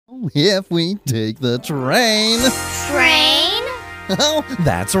if we take the train? Train? Oh,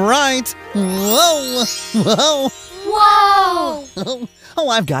 that's right. Whoa, whoa. Whoa! Oh,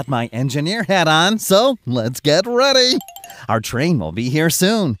 I've got my engineer hat on, so let's get ready. Our train will be here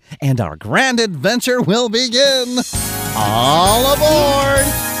soon, and our grand adventure will begin. All aboard!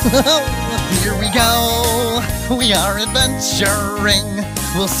 Here we go. We are adventuring.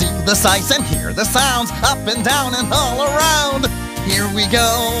 We'll see the sights and hear the sounds up and down and all around. Here we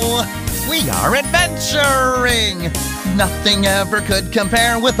go. We are adventuring. Nothing ever could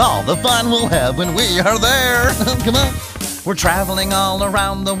compare with all the fun we'll have when we are there. Come on. We're traveling all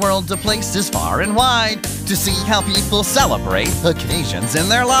around the world to places far and wide to see how people celebrate occasions in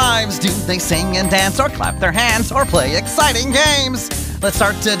their lives. Do they sing and dance or clap their hands or play exciting games? Let's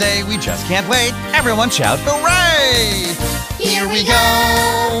start today, we just can't wait. Everyone shout hooray! Here we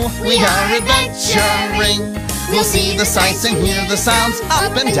go, we are adventuring. We'll see the sights and hear the sounds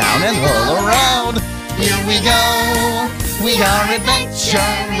up and down and all around. Here we go, we are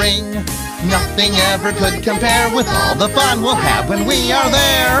adventuring. Nothing ever could compare with all the fun we'll have when we are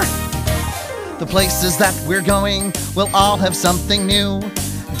there. The places that we're going will all have something new.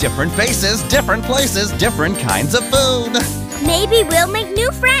 Different faces, different places, different kinds of food. Maybe we'll make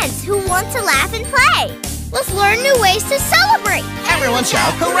new friends who want to laugh and play. Let's learn new ways to celebrate. Everyone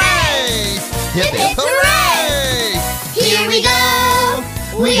shout hooray! Hip hip hooray! Here we go,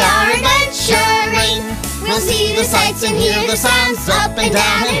 we are adventuring. We'll see the sights and hear the sounds up and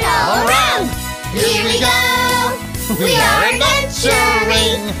down and all around. Here we go, we are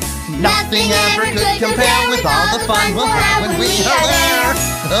adventuring. Nothing ever could compare with all the fun we'll have when we are there.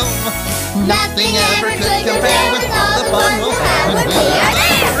 Oh, nothing ever could compare with all the fun we'll have when we are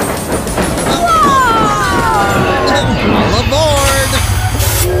there. All aboard!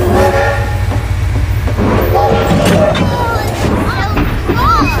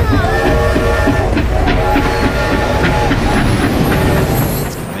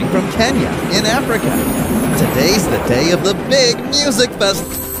 From Kenya, in Africa. Today's the day of the big music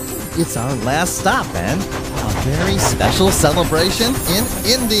festival. It's our last stop and a very special celebration in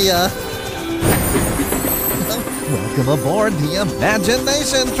India. Welcome aboard the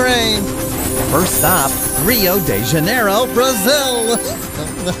Imagination Train. First stop, Rio de Janeiro, Brazil.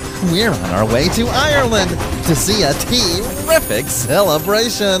 We're on our way to Ireland to see a terrific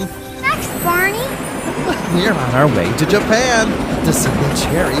celebration. Next, Barney. We're on our way to Japan to see the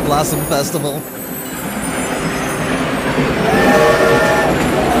Cherry Blossom Festival.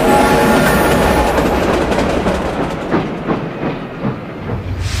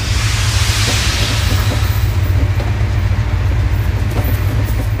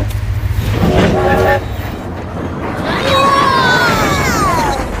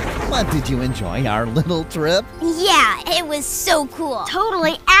 What, did you enjoy our little trip? Yeah, it was so cool.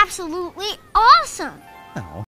 Totally, absolutely awesome. Oh,